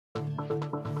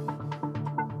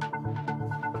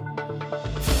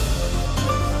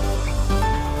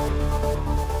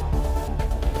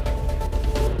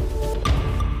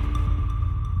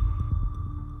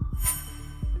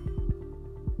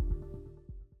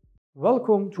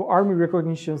Welcome to Army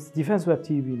Recognition's Defense Web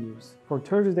TV News for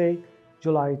Thursday,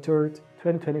 July 3rd,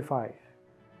 2025.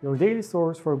 Your daily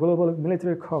source for global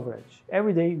military coverage.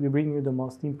 Every day we bring you the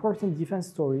most important defense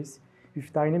stories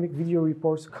with dynamic video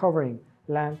reports covering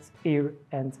land, air,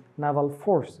 and naval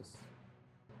forces.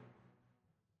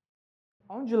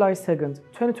 On July 2nd,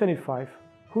 2025,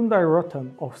 Hyundai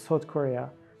Rotem of South Korea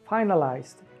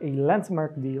finalized a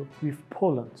landmark deal with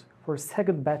Poland for a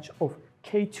second batch of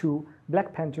K2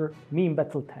 Black Panther main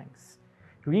battle tanks,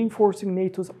 reinforcing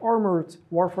NATO's armored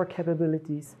warfare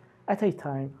capabilities at a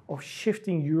time of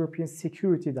shifting European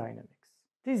security dynamics.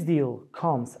 This deal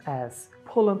comes as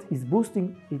Poland is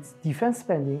boosting its defense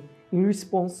spending in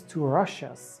response to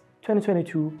Russia's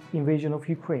 2022 invasion of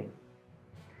Ukraine.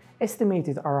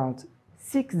 Estimated around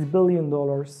 $6 billion,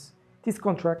 this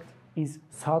contract is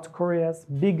South Korea's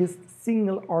biggest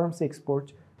single arms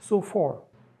export so far.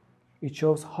 It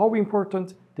shows how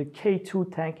important the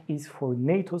K2 tank is for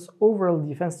NATO's overall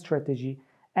defense strategy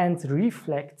and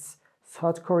reflects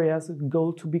South Korea's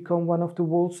goal to become one of the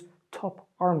world's top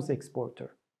arms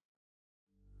exporters.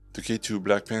 The K2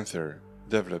 Black Panther,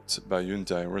 developed by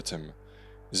Hyundai Rotem,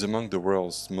 is among the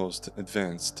world's most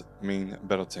advanced main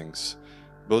battle tanks,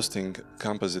 boasting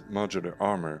composite modular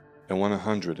armor, a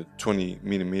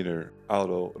 120mm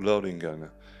auto-loading gun,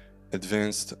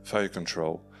 advanced fire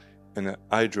control, and a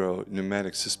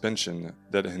hydro-pneumatic suspension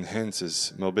that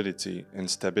enhances mobility and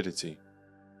stability.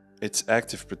 Its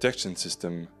active protection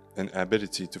system and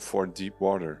ability to ford deep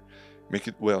water make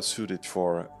it well suited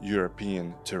for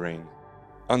European terrain.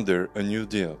 Under a new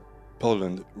deal,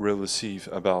 Poland will receive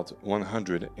about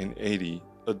 180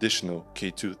 additional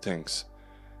K2 tanks,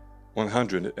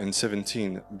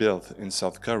 117 built in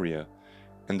South Korea,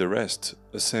 and the rest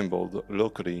assembled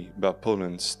locally by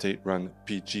Poland's state-run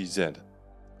PGZ.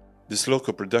 This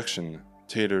local production,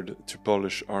 tailored to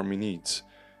Polish Army needs,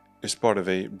 is part of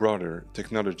a broader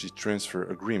technology transfer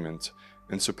agreement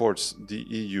and supports the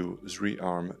EU's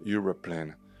Rearm Europe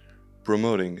plan,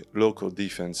 promoting local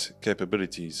defense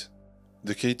capabilities.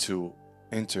 The K2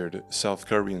 entered South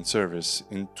Korean service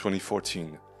in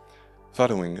 2014,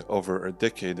 following over a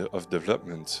decade of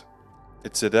development.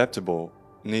 Its adaptable,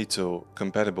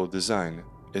 NATO-compatible design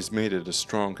has made it a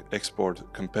strong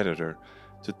export competitor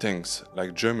to tanks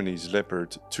like Germany's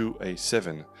Leopard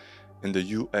 2A7 and the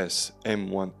US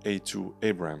M1A2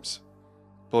 Abrams.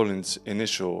 Poland's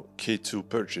initial K2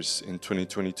 purchase in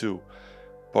 2022,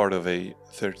 part of a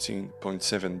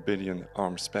 $13.7 billion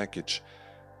arms package,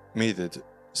 made it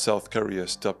South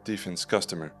Korea's top defense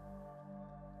customer.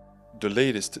 The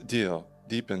latest deal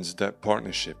deepens that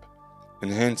partnership,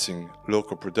 enhancing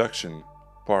local production,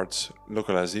 parts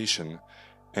localization,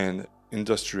 and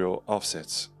industrial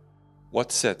offsets.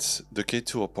 What sets the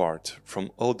K2 apart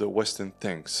from all the Western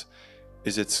tanks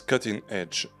is its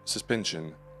cutting-edge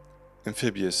suspension,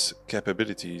 amphibious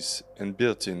capabilities, and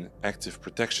built-in active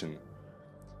protection,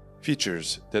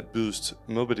 features that boost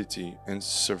mobility and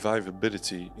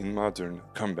survivability in modern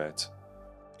combat.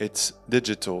 Its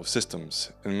digital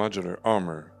systems and modular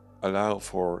armor allow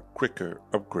for quicker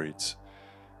upgrades,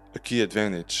 a key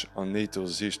advantage on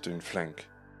NATO's eastern flank.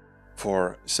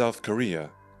 For South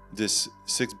Korea, this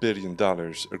 $6 billion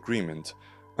agreement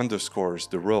underscores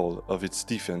the role of its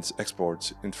defense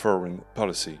exports in foreign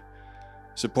policy,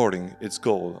 supporting its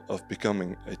goal of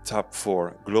becoming a top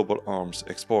 4 global arms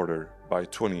exporter by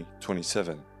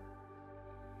 2027.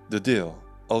 The deal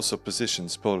also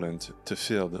positions Poland to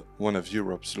field one of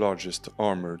Europe's largest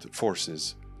armored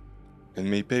forces, and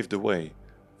may pave the way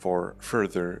for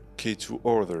further K2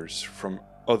 orders from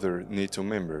other NATO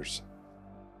members.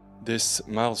 This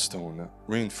milestone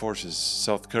reinforces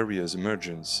South Korea's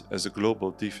emergence as a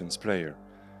global defense player,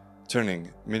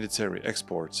 turning military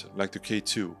exports like the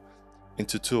K2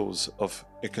 into tools of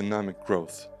economic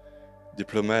growth,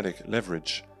 diplomatic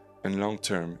leverage, and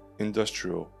long-term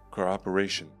industrial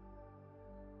cooperation.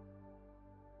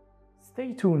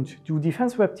 Stay tuned to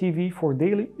Defense Web TV for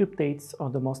daily updates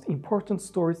on the most important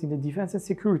stories in the defense and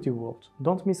security world.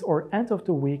 Don't miss our end of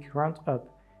the week roundup,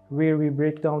 where we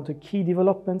break down the key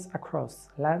developments across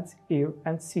land, air,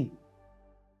 and sea.